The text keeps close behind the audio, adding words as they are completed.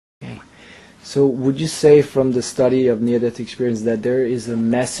So would you say from the study of near-death experience that there is a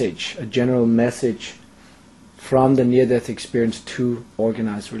message, a general message from the near-death experience to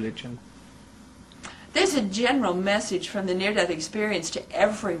organized religion? There's a general message from the near-death experience to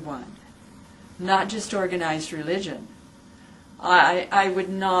everyone, not just organized religion. I would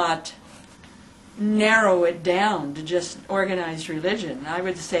not narrow it down to just organized religion. I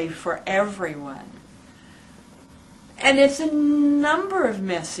would say for everyone. And it's a number of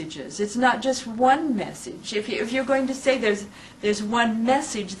messages. It's not just one message. If you're going to say there's one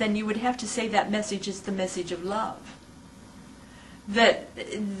message, then you would have to say that message is the message of love. That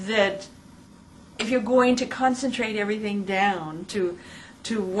if you're going to concentrate everything down to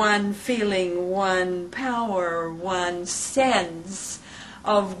one feeling, one power, one sense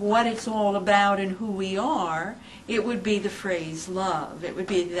of what it's all about and who we are, it would be the phrase love. It would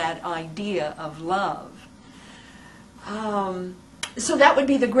be that idea of love. So that would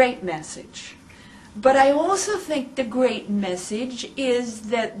be the great message. But I also think the great message is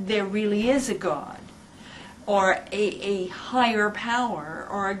that there really is a God, or a higher power,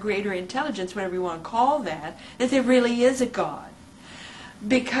 or a greater intelligence, whatever you want to call that there really is a God.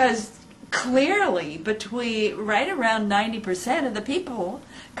 Because clearly, right around 90% of the people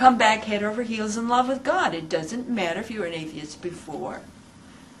come back head over heels in love with God. It doesn't matter if you were an atheist before.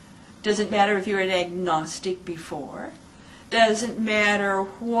 Doesn't matter if you're an agnostic before. Doesn't matter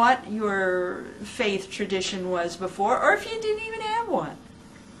what your faith tradition was before, or if you didn't even have one.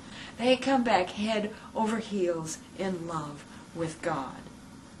 They come back head over heels in love with God.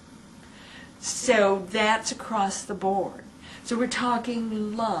 So that's across the board. So we're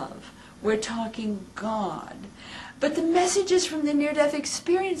talking love. We're talking God. But the messages from the near-death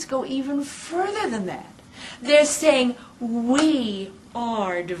experience go even further than that. They're saying, we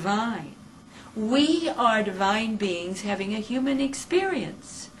are divine. We are divine beings having a human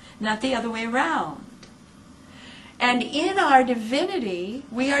experience, not the other way around. And in our divinity,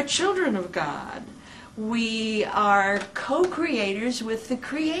 we are children of God. We are co-creators with the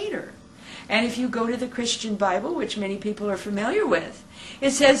Creator. And if you go to the Christian Bible, which many people are familiar with,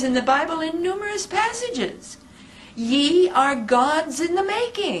 it says in the Bible in numerous passages, ye are gods in the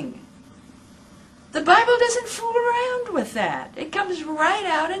making. The Bible doesn't fool around with that. It comes right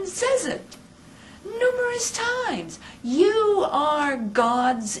out and says it numerous times. You are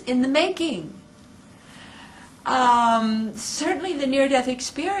gods in the making. Certainly the near-death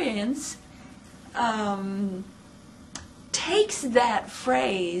experience takes that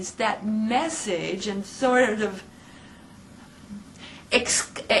phrase, that message, and sort of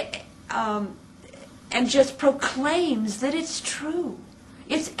and just proclaims that it's true.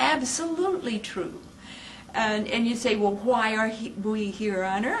 It's absolutely true. And you say, well, why are we here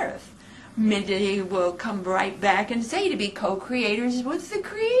on earth? Many will come right back and say to be co-creators with the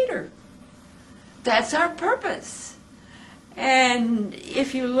Creator. That's our purpose. And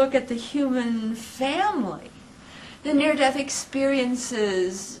if you look at the human family, the near-death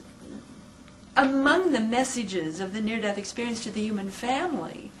experiences, among the messages of the near-death experience to the human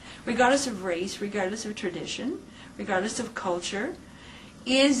family, regardless of race, regardless of tradition, regardless of culture,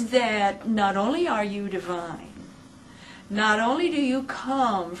 is that not only are you divine, not only do you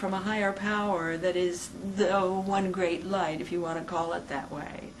come from a higher power that is the one great light, if you want to call it that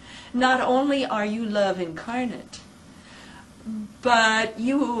way, not only are you love incarnate, but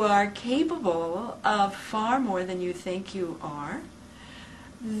you are capable of far more than you think you are,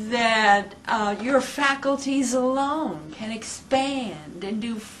 that your faculties alone can expand and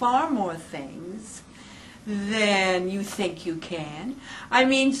do far more things than you think you can. I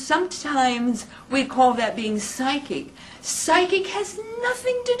mean, sometimes we call that being psychic. Psychic has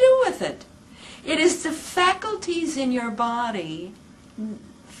nothing to do with it. It is the faculties in your body,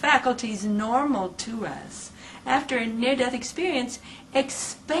 faculties normal to us, after a near-death experience,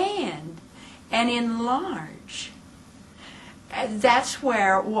 expand and enlarge. And that's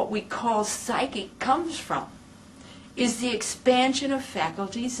where what we call psychic comes from, is the expansion of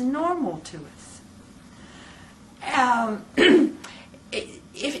faculties normal to us.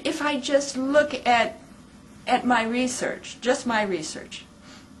 If I just look at my research, just my research,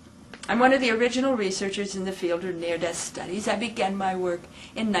 I'm one of the original researchers in the field of near-death studies. I began my work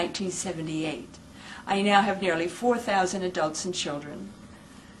in 1978. I now have nearly 4,000 adults and children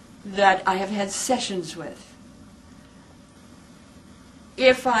that I have had sessions with.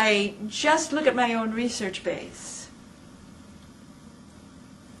 If I just look at my own research base,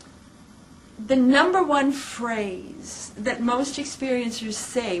 the number one phrase that most experiencers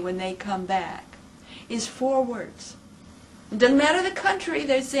say when they come back is 4 words. It doesn't matter the country,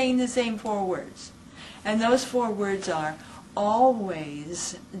 they're saying the same 4 words. And those 4 words are,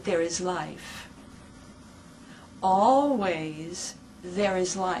 always there is life. Always there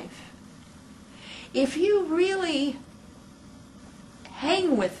is life. If you really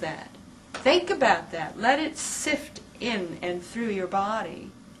hang with that, think about that, let it sift in and through your body,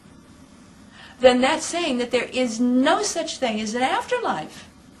 then that's saying that there is no such thing as an afterlife.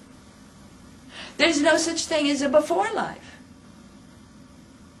 There's no such thing as a before life.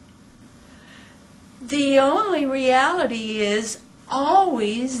 The only reality is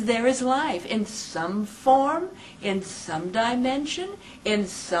always there is life in some form, in some dimension, in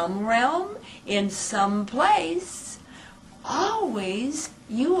some realm, in some place. Always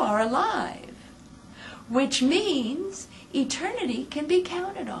you are alive, which means eternity can be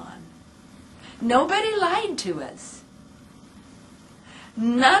counted on. Nobody lied to us.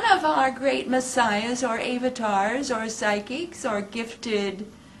 None of our great messiahs or avatars or psychics or gifted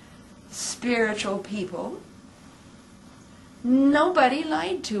spiritual people, nobody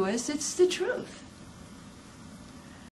lied to us. It's the truth.